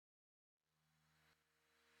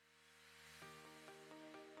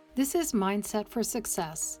This is Mindset for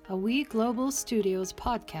Success, a We Global Studios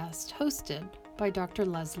podcast hosted by Dr.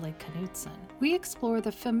 Leslie Knutson. We explore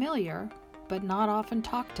the familiar, but not often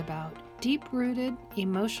talked about, deep-rooted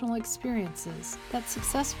emotional experiences that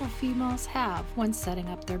successful females have when setting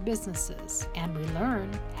up their businesses, and we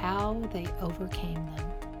learn how they overcame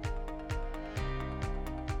them.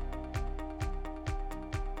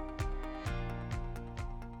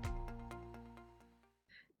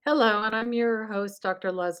 Hello, and I'm your host,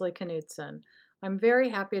 Dr. Leslie Knutson. I'm very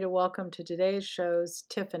happy to welcome to today's show's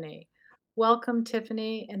Tiffany. Welcome,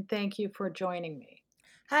 Tiffany, and thank you for joining me.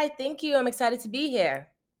 Hi, thank you. I'm excited to be here.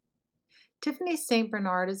 Tiffany St.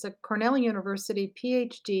 Bernard is a Cornell University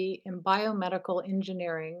PhD in biomedical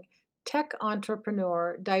engineering, tech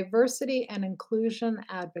entrepreneur, diversity and inclusion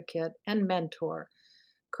advocate, and mentor.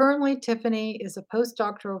 Currently, Tiffany is a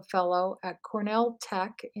postdoctoral fellow at Cornell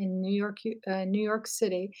Tech in New York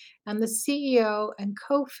City, and the CEO and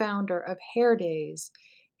co-founder of Hair Days,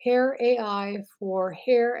 Hair AI for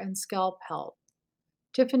hair and scalp health.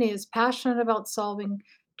 Tiffany is passionate about solving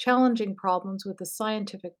challenging problems with a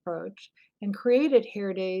scientific approach and created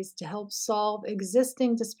Hair Days to help solve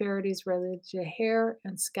existing disparities related to hair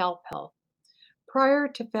and scalp health. Prior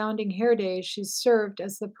to founding Hair Days, she served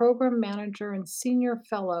as the program manager and senior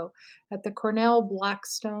fellow at the Cornell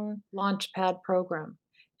Blackstone Launchpad program,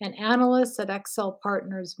 an analyst at Excel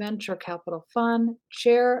Partners Venture Capital Fund,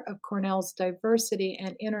 chair of Cornell's Diversity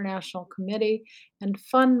and International Committee, and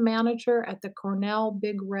fund manager at the Cornell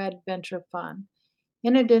Big Red Venture Fund.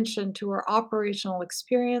 In addition to her operational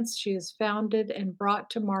experience, she has founded and brought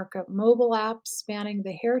to market mobile apps spanning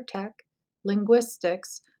the hair tech,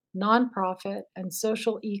 linguistics, nonprofit, and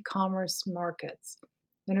social e commerce markets.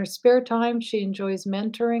 In her spare time, she enjoys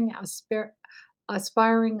mentoring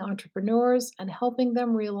aspiring entrepreneurs and helping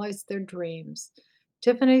them realize their dreams.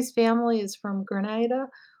 Tiffany's family is from Grenada,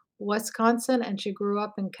 Wisconsin, and she grew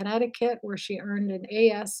up in Connecticut, where she earned an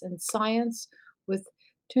AS in science with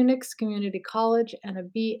Tunic's Community College and a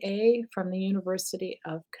BA from the University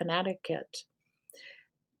of Connecticut.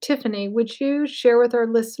 Tiffany, would you share with our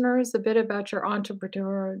listeners a bit about your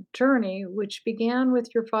entrepreneur journey, which began with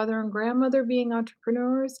your father and grandmother being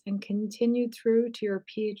entrepreneurs and continued through to your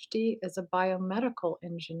PhD as a biomedical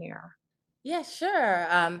engineer? Yeah, sure.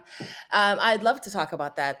 I'd love to talk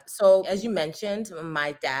about that. So, as you mentioned,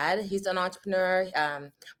 my dad, he's an entrepreneur,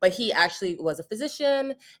 but he actually was a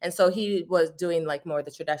physician, and so he was doing like more the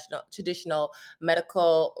traditional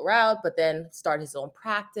medical route, but then started his own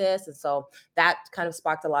practice, and so that kind of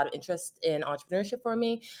sparked a lot of interest in entrepreneurship for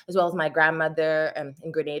me, as well as my grandmother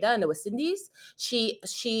in Grenada in the West Indies. She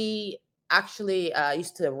actually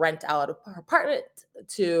used to rent out her apartment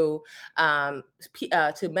to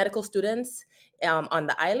to medical students on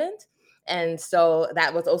the island. And so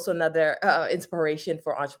that was also another inspiration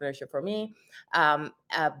for entrepreneurship for me.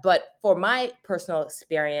 But for my personal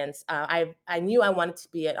experience, I knew I wanted to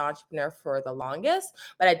be an entrepreneur for the longest,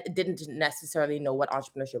 but I didn't necessarily know what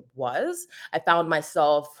entrepreneurship was. I found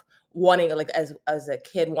myself wanting, like as a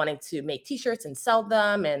kid, wanting to make T-shirts and sell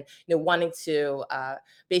them, and wanting to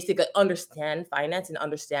basically understand finance and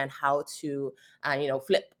understand how to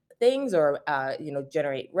flip things or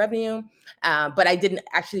generate revenue, but I didn't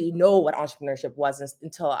actually know what entrepreneurship was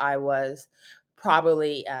until I was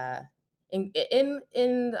probably in in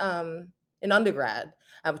in um in undergrad,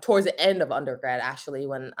 towards the end of undergrad, actually,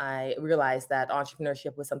 when I realized that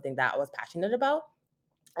entrepreneurship was something that I was passionate about.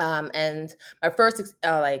 And my first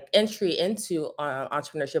like entry into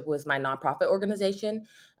entrepreneurship was my nonprofit organization,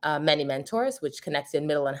 Many Mentors, which connects in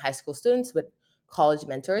middle and high school students with college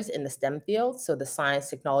mentors in the STEM field, so the science,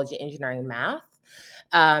 technology, engineering, math.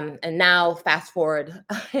 And now, fast forward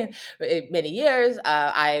many years,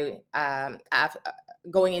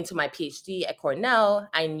 going into my PhD at Cornell,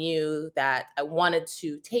 I knew that I wanted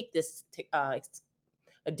to take this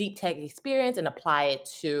a deep tech experience and apply it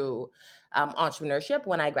to entrepreneurship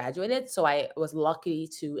when I graduated. So I was lucky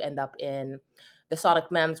to end up in the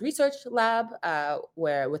Sonic MEMS research lab,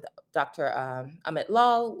 where with Dr. Amit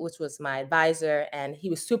Lal, which was my advisor, and he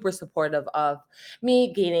was super supportive of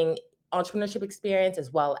me gaining entrepreneurship experience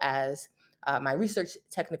as well as my research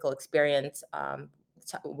technical experience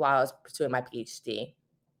while I was pursuing my PhD.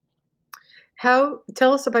 How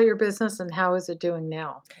Tell us about your business and how is it doing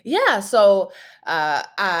now? Yeah, so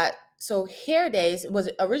Hair Days was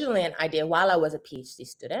originally an idea while I was a PhD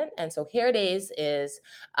student, and so Hair Days is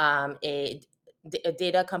a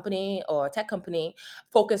data company or tech company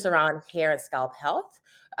focused around hair and scalp health.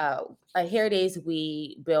 Uh, at Hair Days,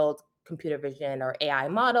 we build computer vision or AI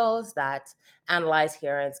models that analyze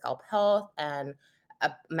hair and scalp health and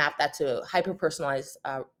map that to hyper personalized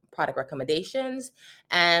product recommendations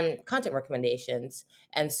and content recommendations.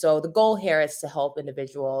 And so the goal here is to help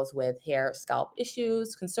individuals with hair scalp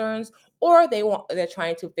issues, concerns, or they're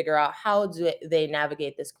trying to figure out how do they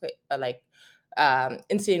navigate this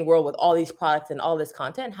insane world with all these products and all this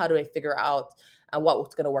content. How do they figure out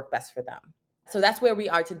what's going to work best for them? So that's where we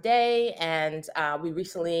are today, and we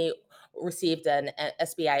recently received an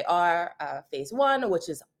SBIR phase one, which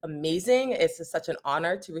is amazing. Such an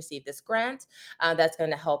honor to receive this grant that's going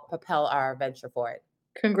to help propel our venture forward.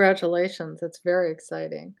 Congratulations, that's very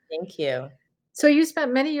exciting. Thank you. So you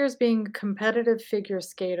spent many years being a competitive figure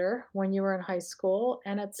skater when you were in high school,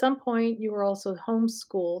 and at some point you were also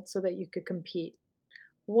homeschooled so that you could compete.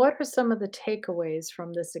 What are some of the takeaways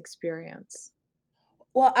from this experience?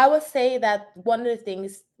 Well, I would say that one of the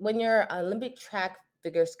things when you're an Olympic track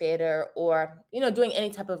figure skater or doing any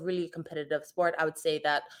type of really competitive sport, I would say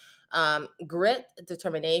that grit,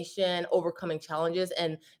 determination, overcoming challenges,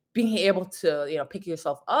 and being able to pick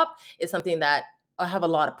yourself up is something that I have a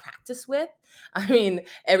lot of practice with. I mean,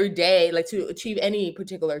 every day, like to achieve any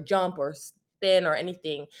particular jump or spin or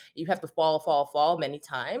anything, you have to fall many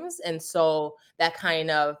times, and so that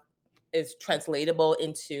kind of is translatable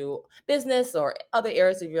into business or other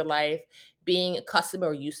areas of your life, being accustomed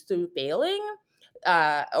or used to failing,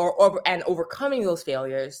 and overcoming those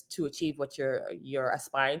failures to achieve what you're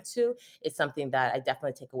aspiring to is something that I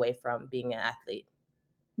definitely take away from being an athlete.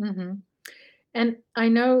 Mhm. And I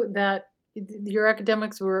know that your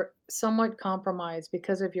academics were somewhat compromised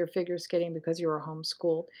because of your figure skating because you were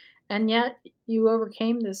homeschooled, and yet you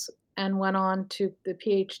overcame this and went on to the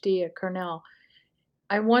PhD at Cornell.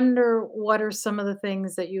 I wonder what are some of the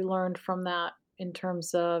things that you learned from that in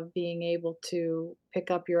terms of being able to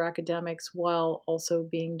pick up your academics while also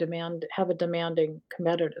being have a demanding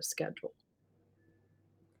competitive schedule?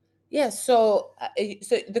 Yeah. So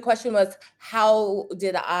the question was, how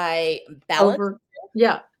did I balance? Over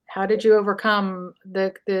Yeah, how did you overcome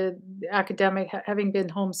the academic having been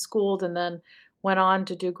homeschooled and then went on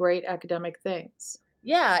to do great academic things?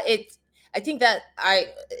 Yeah, I think that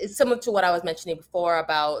it's similar to what I was mentioning before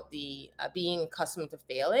about the being accustomed to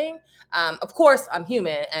failing. Of course, I'm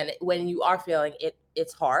human, and when you are failing,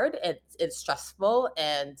 it's hard, it's stressful,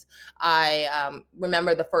 and I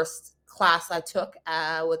remember the first class I took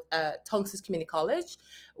with Tungs's Community College,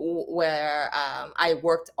 where I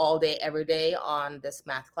worked all day every day on this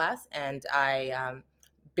math class, and I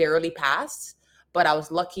barely passed. But I was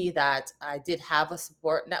lucky that I did have a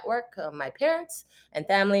support network, my parents and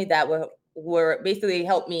family that were basically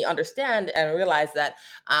helped me understand and realize that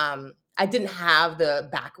I didn't have the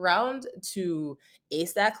background to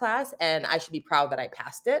ace that class, and I should be proud that I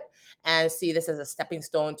passed it and see this as a stepping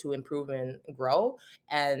stone to improve and grow,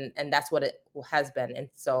 and that's what it has been. And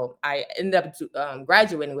so I ended up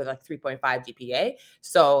graduating with like 3.5 GPA.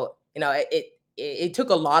 So it took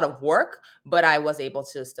a lot of work, but I was able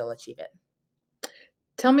to still achieve it.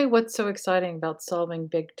 Tell me what's so exciting about solving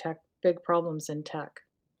big problems in tech?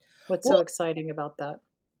 What's so Well, exciting about that?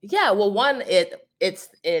 yeah, well, one, it's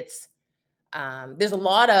there's a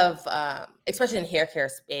lot of, especially in hair care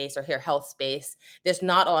space or hair health space, there's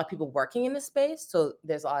not a lot of people working in this space. So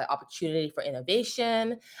there's a lot of opportunity for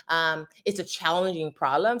innovation. It's a challenging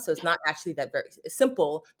problem. So it's not actually that very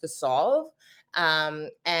simple to solve.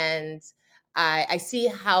 And I see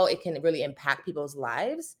how it can really impact people's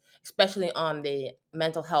lives, especially on the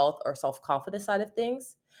mental health or self confidence side of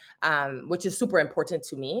things, which is super important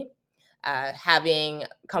to me, having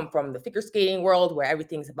come from the figure skating world where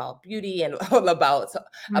everything's about beauty and all Mm, about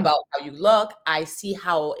how you look. I see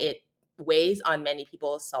how it weighs on many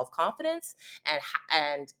people's self-confidence,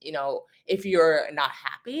 and if you're not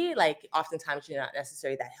happy, like oftentimes you're not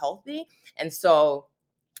necessarily that healthy. And so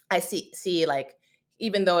I see like,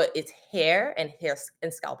 even though it's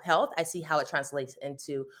and scalp health, I see how it translates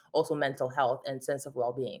into also mental health and sense of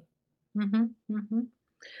well-being. mhm, mhm.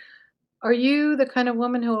 Are you the kind of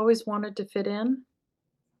woman who always wanted to fit in?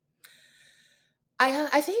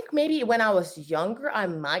 I think maybe when I was younger, I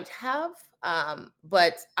might have,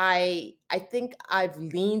 but I think I've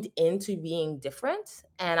leaned into being different,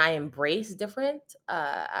 and I embrace different.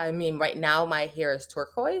 I mean, right now my hair is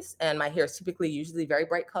turquoise, and my hair is typically usually very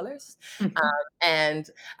bright colors, and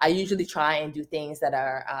I usually try and do things that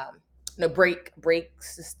are break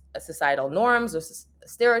societal norms or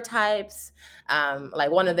stereotypes.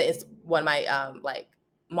 Like one of my like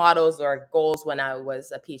models or goals when I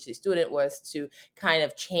was a PhD student was to kind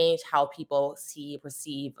of change how people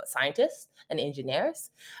perceive scientists and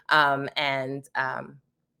engineers. And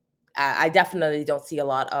I definitely don't see a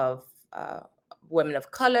lot of women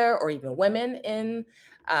of color or even women in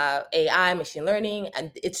AI, machine learning,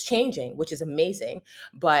 and it's changing, which is amazing.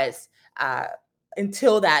 But uh,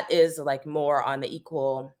 until that is like more on the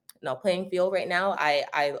equal, playing field right now,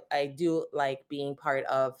 I do like being part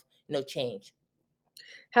of change.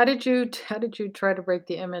 How did you try to break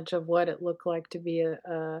the image of what it looked like to be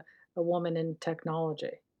a woman in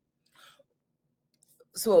technology?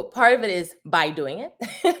 So part of it is by doing it.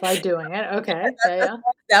 By doing it, okay, yeah, That's yeah.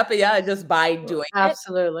 one step, yeah, just by doing it.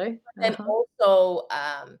 Absolutely, And uh-huh, also,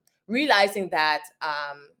 realizing that,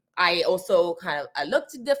 I also I look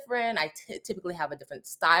different. I typically have a different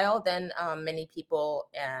style than, many people,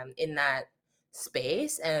 in that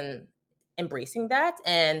space, and embracing that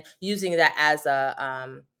and using that as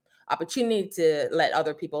a, opportunity to let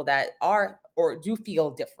other people that are or do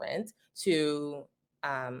feel different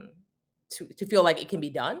um, to feel like it can be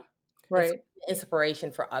done, and so right,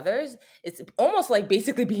 inspiration for others. It's almost like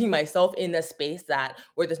basically being myself in a space that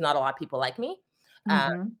where there's not a lot of people like me. Uh,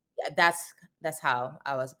 mhm. yeah, that's how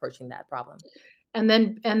I was approaching that problem. And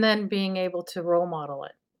then being able to role model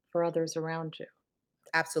it for others around you.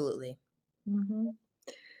 Absolutely. Mhm.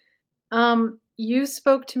 You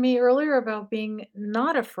spoke to me earlier about being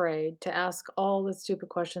not afraid to ask all the stupid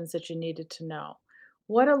questions that you needed to know.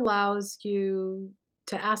 What allows you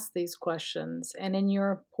to ask these questions? And in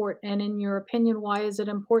your opinion, why is it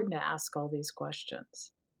important to ask all these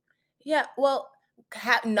questions? Yeah. Well,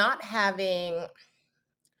 not having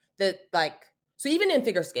the so even in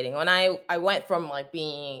figure skating, when I went from like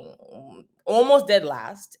being almost dead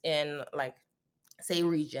last in like say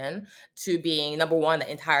region to being number one the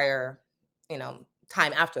entire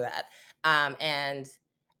time after that, and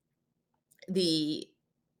the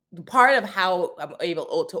part of how I'm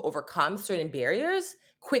able to overcome certain barriers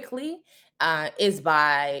quickly is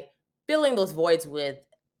by filling those voids with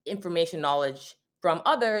information, knowledge from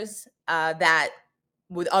others that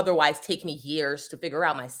would otherwise take me years to figure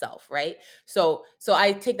out myself, right? So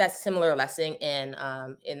I take that similar lesson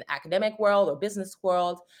in academic world or business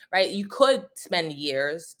world, right? You could spend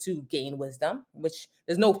years to gain wisdom, which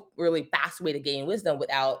there's no really fast way to gain wisdom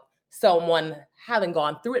without someone having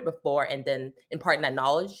gone through it before and then imparting that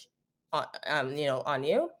knowledge on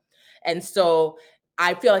you. And so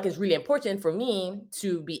I feel like it's really important for me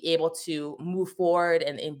to be able to move forward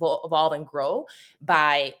and evolve and grow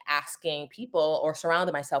by asking people or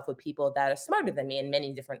surrounding myself with people that are smarter than me in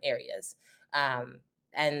many different areas. Um,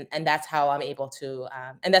 and that's how I'm able to,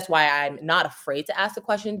 and that's why I'm not afraid to ask the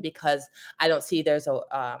question, because I don't see there's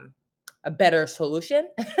a better solution.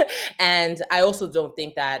 And I also don't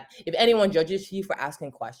think that if anyone judges you for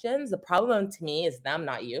asking questions, the problem to me is them,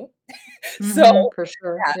 not you. So Mhm, for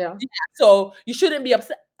sure, yeah, yeah. yeah, so you shouldn't be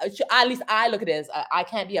upset. At least I look at it as I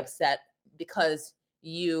can't be upset because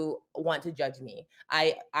you want to judge me.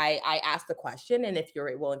 I ask the question, and if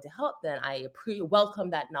you're willing to help, then I welcome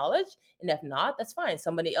that knowledge. And if not, that's fine.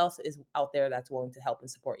 Somebody else is out there that's willing to help and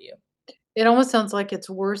support you. It almost sounds like it's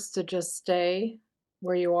worse to just stay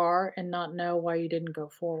where you are and not know why you didn't go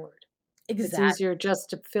forward. It's Exactly. easier just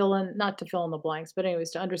to fill in not to fill in the blanks, but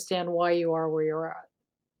anyways, to understand why you are where you're at.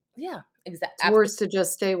 Yeah. Exactly. It's worse to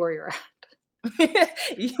just stay where you're at.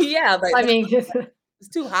 Yeah, but I mean, it's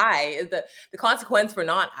too high. The consequence for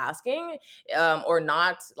not asking, or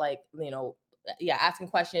not yeah, asking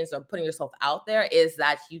questions or putting yourself out there is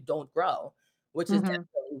that you don't grow, which is mhm. definitely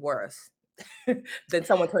worse than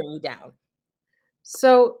someone turning you down.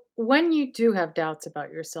 So, when you do have doubts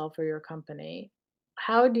about yourself or your company,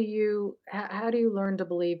 how do you learn to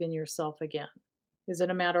believe in yourself again? Is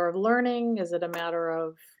it a matter of learning? Is it a matter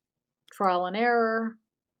of trial and error?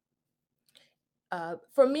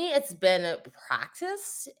 For me, it's been a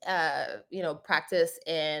practice, practice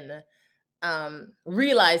in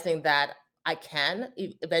realizing that I can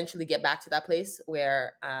eventually get back to that place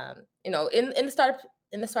where, in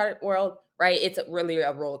the startup world, right? It's really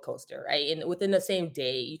a roller coaster, right? And within the same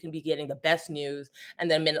day, you can be getting the best news, and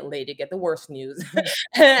then a minute later, get the worst news.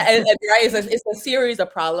 Right, it's a series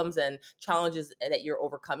of problems and challenges that you're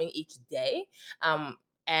overcoming each day,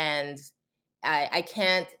 and I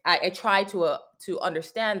can't. I try to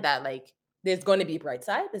understand that like there's going to be bright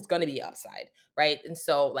side, there's going to be upside, right? And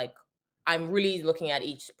so like I'm really looking at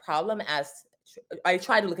each problem as I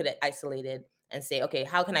try to look at it isolated and say, okay,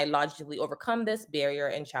 how can I logically overcome this barrier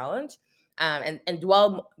and challenge, and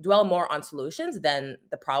dwell more on solutions than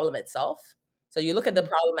the problem itself. So you look at the Mm.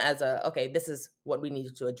 problem as a okay, this is what we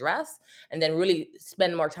need to address, and then really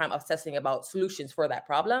spend more time obsessing about solutions for that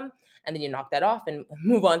problem, and then you knock that off and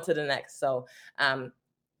move on to the next. So um,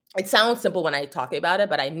 it sounds simple when I talk about it,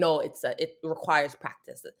 but I know it requires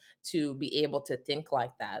practice to be able to think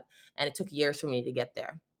like that, and it took years for me to get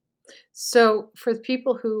there. So, for the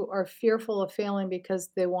people who are fearful of failing because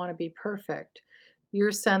they want to be perfect,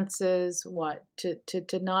 your sense is what?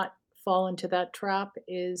 To not fall into that trap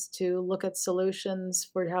is to look at solutions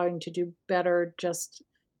for having to do better just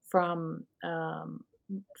from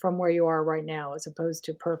from where you are right now, as opposed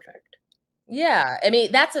to perfect. Yeah, I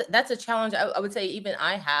mean, that's a challenge I would say even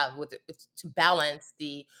I have with it's to balance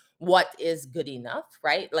the what is good enough,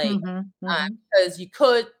 right? Like, Mhm, mhm, because you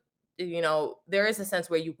could, there is a sense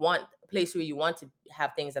where you want a place where you want to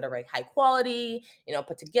have things that are very high quality,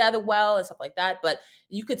 put together well and stuff like that. But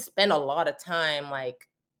you could spend a lot of time like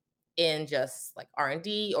in just like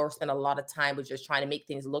R&D or spend a lot of time with just trying to make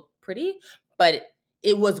things look pretty, but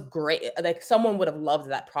it was great. Like someone would have loved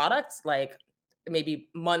that product like maybe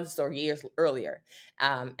months or years earlier.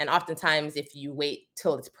 And oftentimes if you wait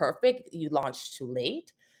till it's perfect, you launch too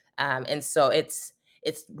late. And so it's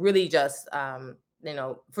really just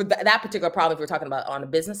for that particular problem, if we're talking about on the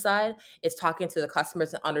business side, it's talking to the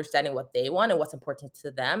customers and understanding what they want and what's important to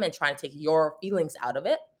them and trying to take your feelings out of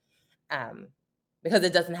it. Um, because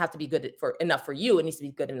it doesn't have to be good for enough for you, it needs to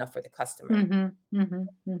be good enough for the customer. mhm, mhm,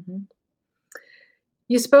 mhm.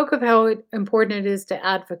 You spoke of how important it is to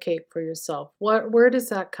advocate for yourself. Where does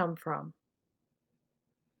that come from?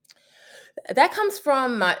 That comes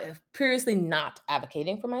from my previously not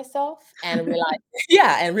advocating for myself and realize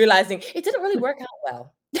yeah, and realizing it didn't really work out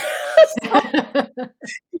well. So,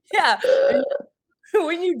 yeah,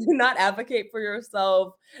 when you do not advocate for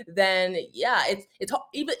yourself, then yeah,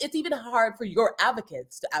 it's even hard for your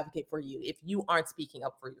advocates to advocate for you if you aren't speaking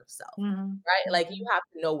up for yourself, Mhm, right? Like you mhm, have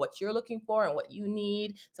to know what you're looking for and what you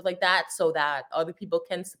need, stuff like that, so that other people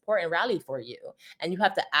can support and rally for you. And you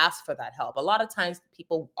have to ask for that help. A lot of times,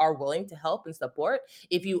 people are willing to help and support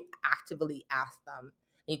if you actively ask them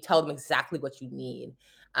and you tell them exactly what you need.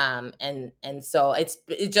 And so it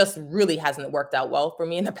just really hasn't worked out well for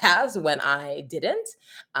me in the past when I didn't.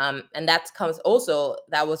 And that comes also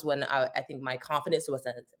that was when I think my confidence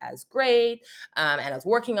wasn't as great. And I was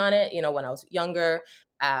working on it, when I was younger.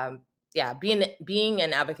 um yeah, being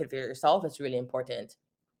an advocate for yourself is really important.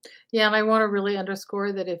 Yeah, and I wanna really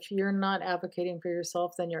underscore that if you're not advocating for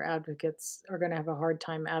yourself, then your advocates are gonna have a hard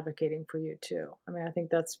time advocating for you too. I mean, I think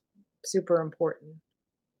that's super important.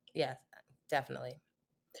 Yes, definitely.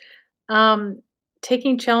 Um,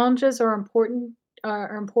 Taking challenges are important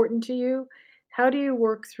to you. How do you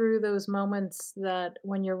work through those moments that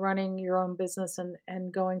when you're running your own business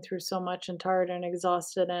and going through so much and tired and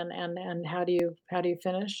exhausted and how do you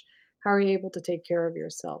finish? How are you able to take care of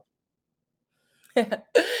yourself?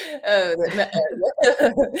 I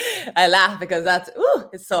laugh because that's ooh,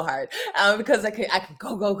 it's so hard. Because I can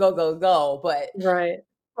go, go, go, go, go. But Right.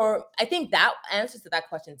 for I think that answers to that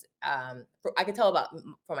question's I can tell about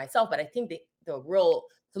for myself, but I think the real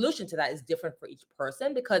solution to that is different for each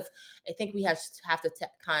person because I think we have to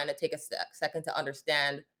kind of take a second to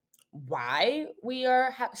understand why we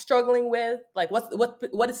are struggling with like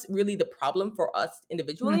what is really the problem for us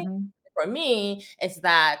individually. Mhm. For me, it's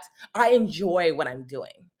that I enjoy what I'm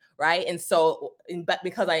doing, right? And so, but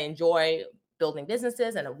because I enjoy building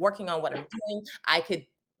businesses and working on what I'm doing, I could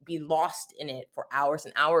be lost in it for hours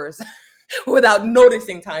and hours without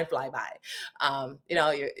noticing time fly by.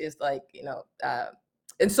 It's like,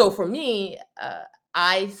 and so for me,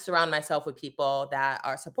 I surround myself with people that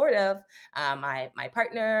are supportive. My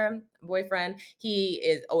partner, boyfriend, he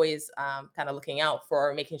is always kind of looking out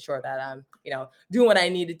for making sure that I'm, doing what I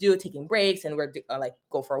need to do, taking breaks, and like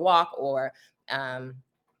go for a walk or go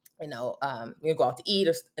out to eat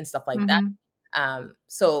and stuff like that. Mhm.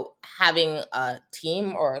 So having a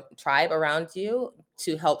team or tribe around you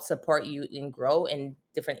to help support you and grow in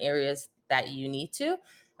different areas that you need to,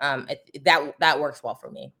 that works well for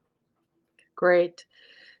me. Great.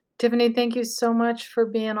 Tiffany, thank you so much for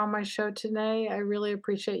being on my show today. I really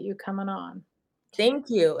appreciate you coming on.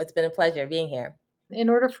 Thank you. It's been a pleasure being here. In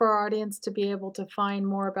order for our audience to be able to find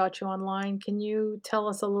more about you online, can you tell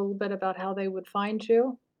us a little bit about how they would find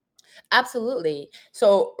you? Absolutely.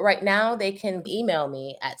 So right now they can email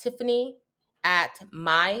me at Tiffany at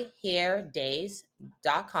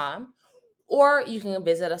myhairdays.com, or you can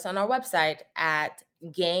visit us on our website at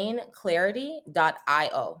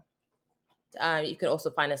gainclarity.io. You can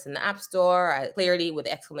also find us in the App Store at Clarity with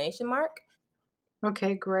exclamation mark.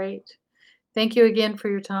 Okay, great. Thank you again for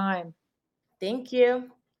your time. Thank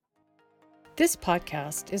you. This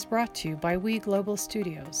podcast is brought to you by We Global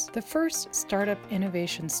Studios, the first startup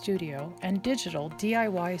innovation studio and digital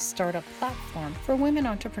DIY startup platform for women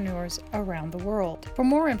entrepreneurs around the world. For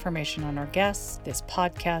more information on our guests, this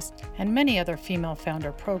podcast, and many other female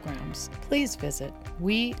founder programs, please visit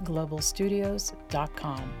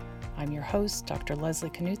weglobalstudios.com. I'm your host, Dr. Leslie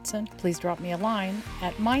Knutson. Please drop me a line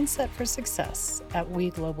at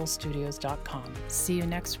mindsetforsuccess@weglobalstudios.com. See you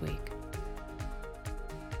next week.